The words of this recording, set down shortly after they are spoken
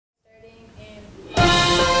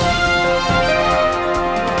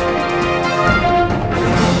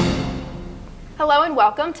and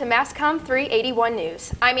welcome to MassCom 381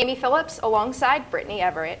 News. I'm Amy Phillips alongside Brittany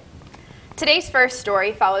Everett. Today's first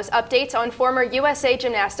story follows updates on former USA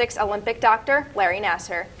Gymnastics Olympic doctor Larry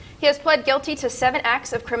Nassar. He has pled guilty to 7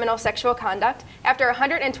 acts of criminal sexual conduct after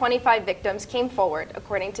 125 victims came forward,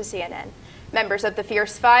 according to CNN. Members of the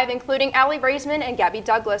Fierce Five, including Allie Raisman and Gabby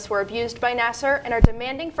Douglas, were abused by Nassar and are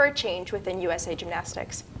demanding for a change within USA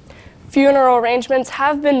Gymnastics. Funeral arrangements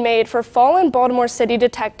have been made for fallen Baltimore City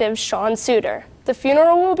detective Sean Suter. The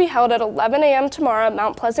funeral will be held at 11 a.m. tomorrow at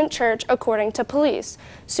Mount Pleasant Church, according to police.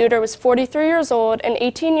 Suter was 43 years old, an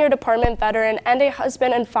 18-year department veteran, and a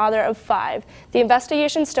husband and father of 5. The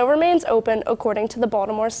investigation still remains open, according to the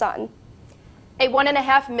Baltimore Sun. A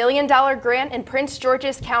 $1.5 million grant in Prince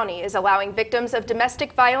George's County is allowing victims of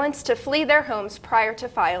domestic violence to flee their homes prior to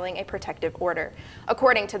filing a protective order.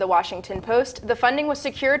 According to the Washington Post, the funding was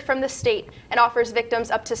secured from the state and offers victims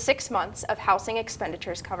up to 6 months of housing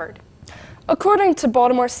expenditures covered. According to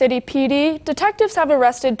Baltimore City PD, detectives have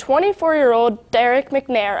arrested 24-year-old Derek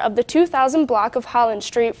McNair of the 2000 block of Holland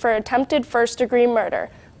Street for attempted first-degree murder.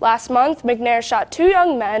 Last month, McNair shot 2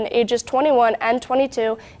 young men, ages 21 and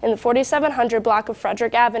 22, in the 4700 block of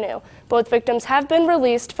Frederick Avenue. Both victims have been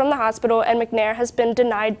released from the hospital and McNair has been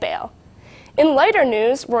denied bail. In lighter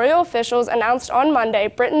news, royal officials announced on Monday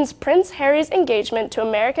Britain's Prince Harry's engagement to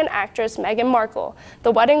American actress Meghan Markle.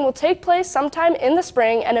 The wedding will take place sometime in the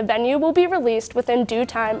spring and a venue will be released within due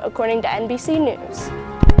time, according to NBC News.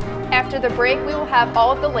 After the break, we will have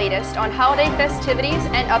all of the latest on holiday festivities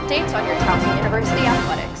and updates on your Towson University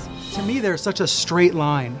athletics. To me, there's such a straight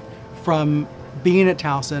line from being at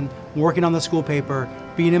Towson, working on the school paper,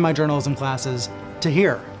 being in my journalism classes, to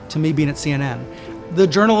here, to me being at CNN. The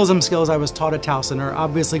journalism skills I was taught at Towson are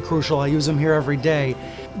obviously crucial. I use them here every day.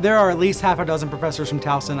 There are at least half a dozen professors from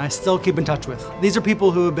Towson I still keep in touch with. These are people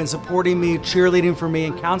who have been supporting me, cheerleading for me,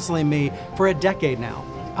 and counseling me for a decade now.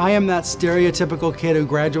 I am that stereotypical kid who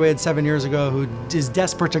graduated 7 years ago who is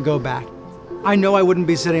desperate to go back. I know I wouldn't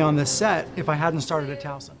be sitting on this set if I hadn't started at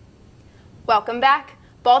Towson. Welcome back.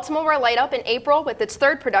 Baltimore will light up in April with its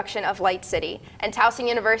 3rd production of Light City, and Towson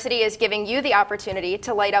University is giving you the opportunity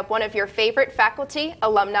to light up one of your favorite faculty,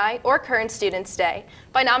 alumni, or current students' day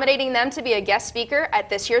by nominating them to be a guest speaker at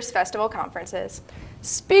this year's festival conferences.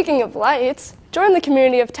 Speaking of lights, join the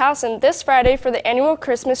community of Towson this Friday for the annual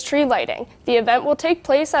Christmas tree lighting. The event will take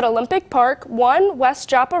place at Olympic Park, 1 West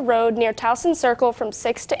Joppa Road near Towson Circle from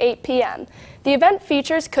 6 to 8 p.m. The event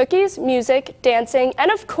features cookies, music, dancing, and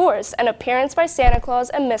of course, an appearance by Santa Claus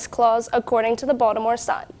and Miss Claus, according to the Baltimore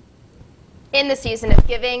Sun. In the season of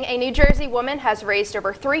giving, a New Jersey woman has raised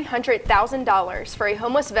over $300,000 for a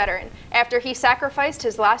homeless veteran after he sacrificed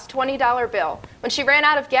his last $20 bill when she ran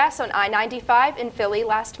out of gas on I-95 in Philly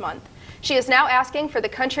last month. She is now asking for the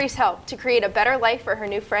country's help to create a better life for her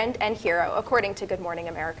new friend and hero, according to Good Morning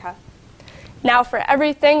America. Now for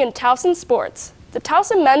everything in Towson sports. The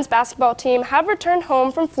Towson men's basketball team have returned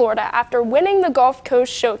home from Florida after winning the Gulf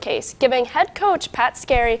Coast Showcase, giving head coach Pat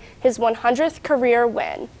Scarry his 100th career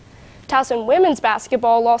win. Towson women's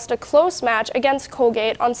basketball lost a close match against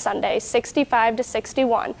Colgate on Sunday,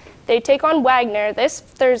 65-61. They take on Wagner this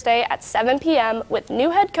Thursday at 7 p.m. with new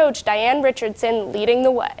head coach Diane Richardson leading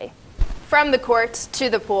the way. From the courts to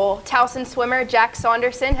the pool, Towson swimmer Jack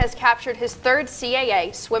Saunderson has captured his 3rd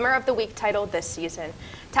CAA Swimmer of the Week title this season.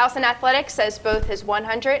 Towson Athletics says both his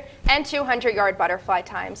 100 and 200-yard butterfly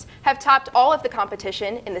times have topped all of the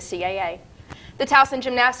competition in the CAA. The Towson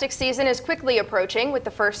gymnastics season is quickly approaching with the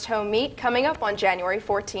first home meet coming up on January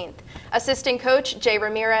 14th. Assistant coach Jay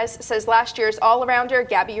Ramirez says last year's all-arounder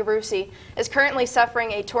Gabby Urrusi is currently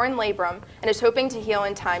suffering a torn labrum and is hoping to heal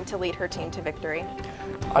in time to lead her team to victory.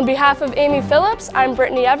 On behalf of Amy Phillips, I'm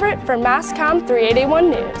Brittany Everett for MassCom 381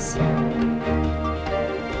 News.